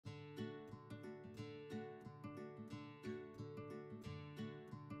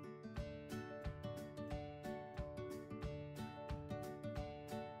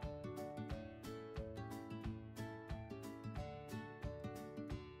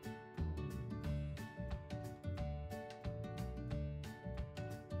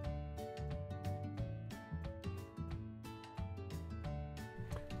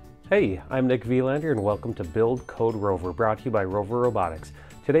Hey, I'm Nick Vielander and welcome to Build Code Rover, brought to you by Rover Robotics.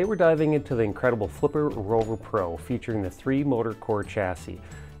 Today we're diving into the incredible Flipper Rover Pro featuring the 3-motor core chassis.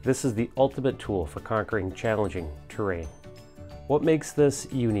 This is the ultimate tool for conquering challenging terrain. What makes this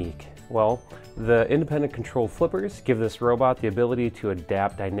unique? Well, the independent control flippers give this robot the ability to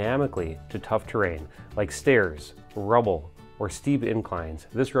adapt dynamically to tough terrain like stairs, rubble, or steep inclines.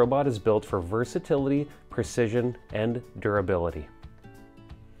 This robot is built for versatility, precision, and durability.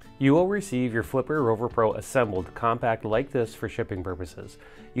 You will receive your Flipper Rover Pro assembled compact like this for shipping purposes.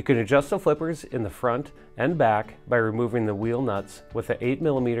 You can adjust the flippers in the front and back by removing the wheel nuts with an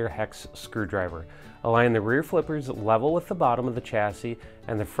 8mm hex screwdriver. Align the rear flippers level with the bottom of the chassis,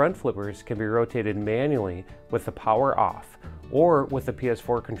 and the front flippers can be rotated manually with the power off or with the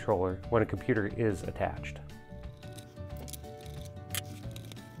PS4 controller when a computer is attached.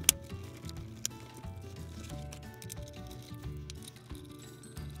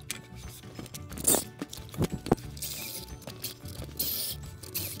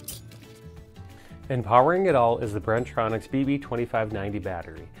 And powering it all is the Bren-Tronics BB2590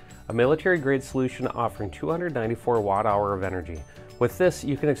 battery, a military-grade solution offering 294 watt-hour of energy. With this,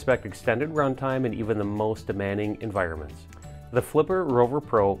 you can expect extended runtime in even the most demanding environments. The Flipper Rover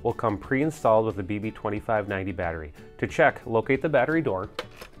Pro will come pre-installed with the BB2590 battery. To check, locate the battery door,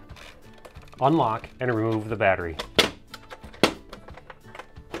 unlock, and remove the battery.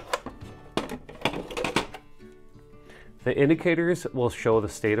 The indicators will show the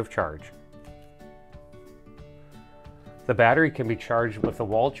state of charge. The battery can be charged with a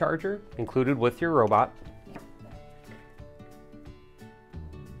wall charger included with your robot,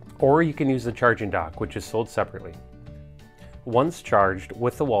 or you can use the charging dock, which is sold separately. Once charged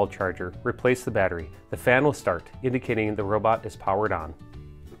with the wall charger, replace the battery. The fan will start, indicating the robot is powered on.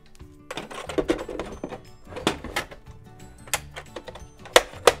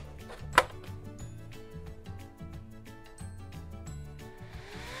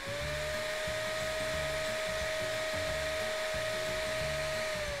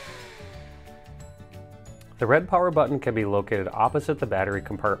 The red power button can be located opposite the battery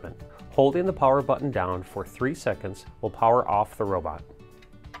compartment. Holding the power button down for 3 seconds will power off the robot.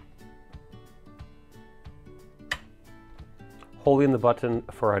 Holding the button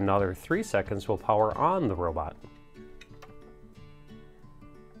for another 3 seconds will power on the robot.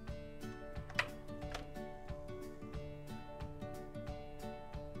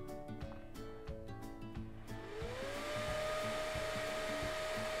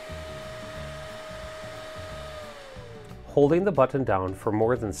 Holding the button down for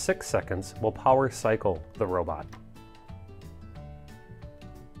more than 6 seconds will power cycle the robot.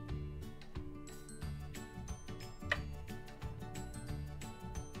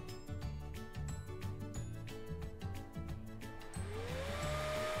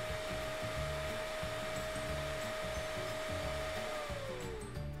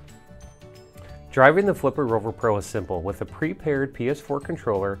 Driving the Flipper Rover Pro is simple. With a pre-paired PS4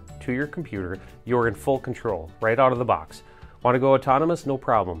 controller to your computer, you're in full control, right out of the box. Want to go autonomous? No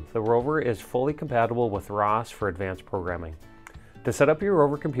problem. The Rover is fully compatible with ROS for advanced programming. To set up your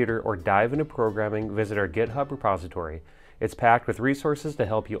Rover computer or dive into programming, visit our GitHub repository. It's packed with resources to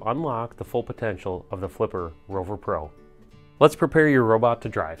help you unlock the full potential of the Flipper Rover Pro. Let's prepare your robot to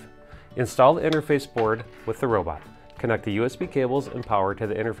drive. Install the interface board with the robot. Connect the USB cables and power to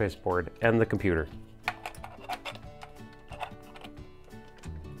the interface board and the computer.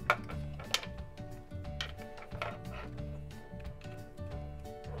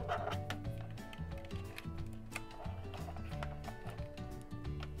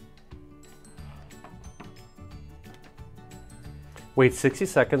 Wait 60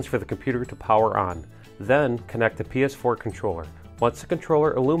 seconds for the computer to power on. Then connect the PS4 controller. Once the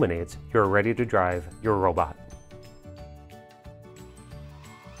controller illuminates, you're ready to drive your robot.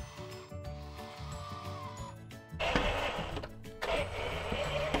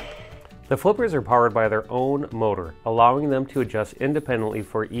 The flippers are powered by their own motor, allowing them to adjust independently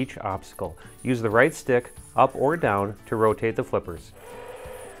for each obstacle. Use the right stick up or down to rotate the flippers.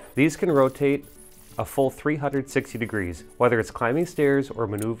 These can rotate a full 360 degrees. Whether it's climbing stairs or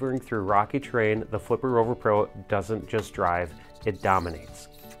maneuvering through rocky terrain, the Flipper Rover Pro doesn't just drive, it dominates.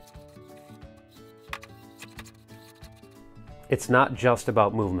 It's not just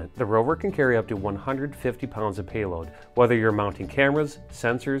about movement. The Rover can carry up to 150 pounds of payload. Whether you're mounting cameras,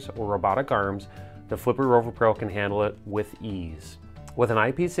 sensors, or robotic arms, the Flipper Rover Pro can handle it with ease. With an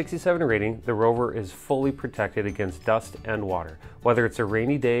IP67 rating, the Rover is fully protected against dust and water. Whether it's a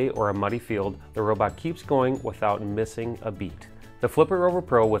rainy day or a muddy field, the robot keeps going without missing a beat. The Flipper Rover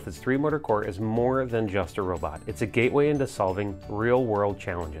Pro with its 3-motor core is more than just a robot. It's a gateway into solving real-world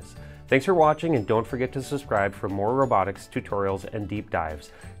challenges. Thanks for watching, and don't forget to subscribe for more robotics tutorials and deep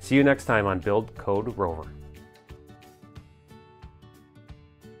dives. See you next time on Build Code Rover.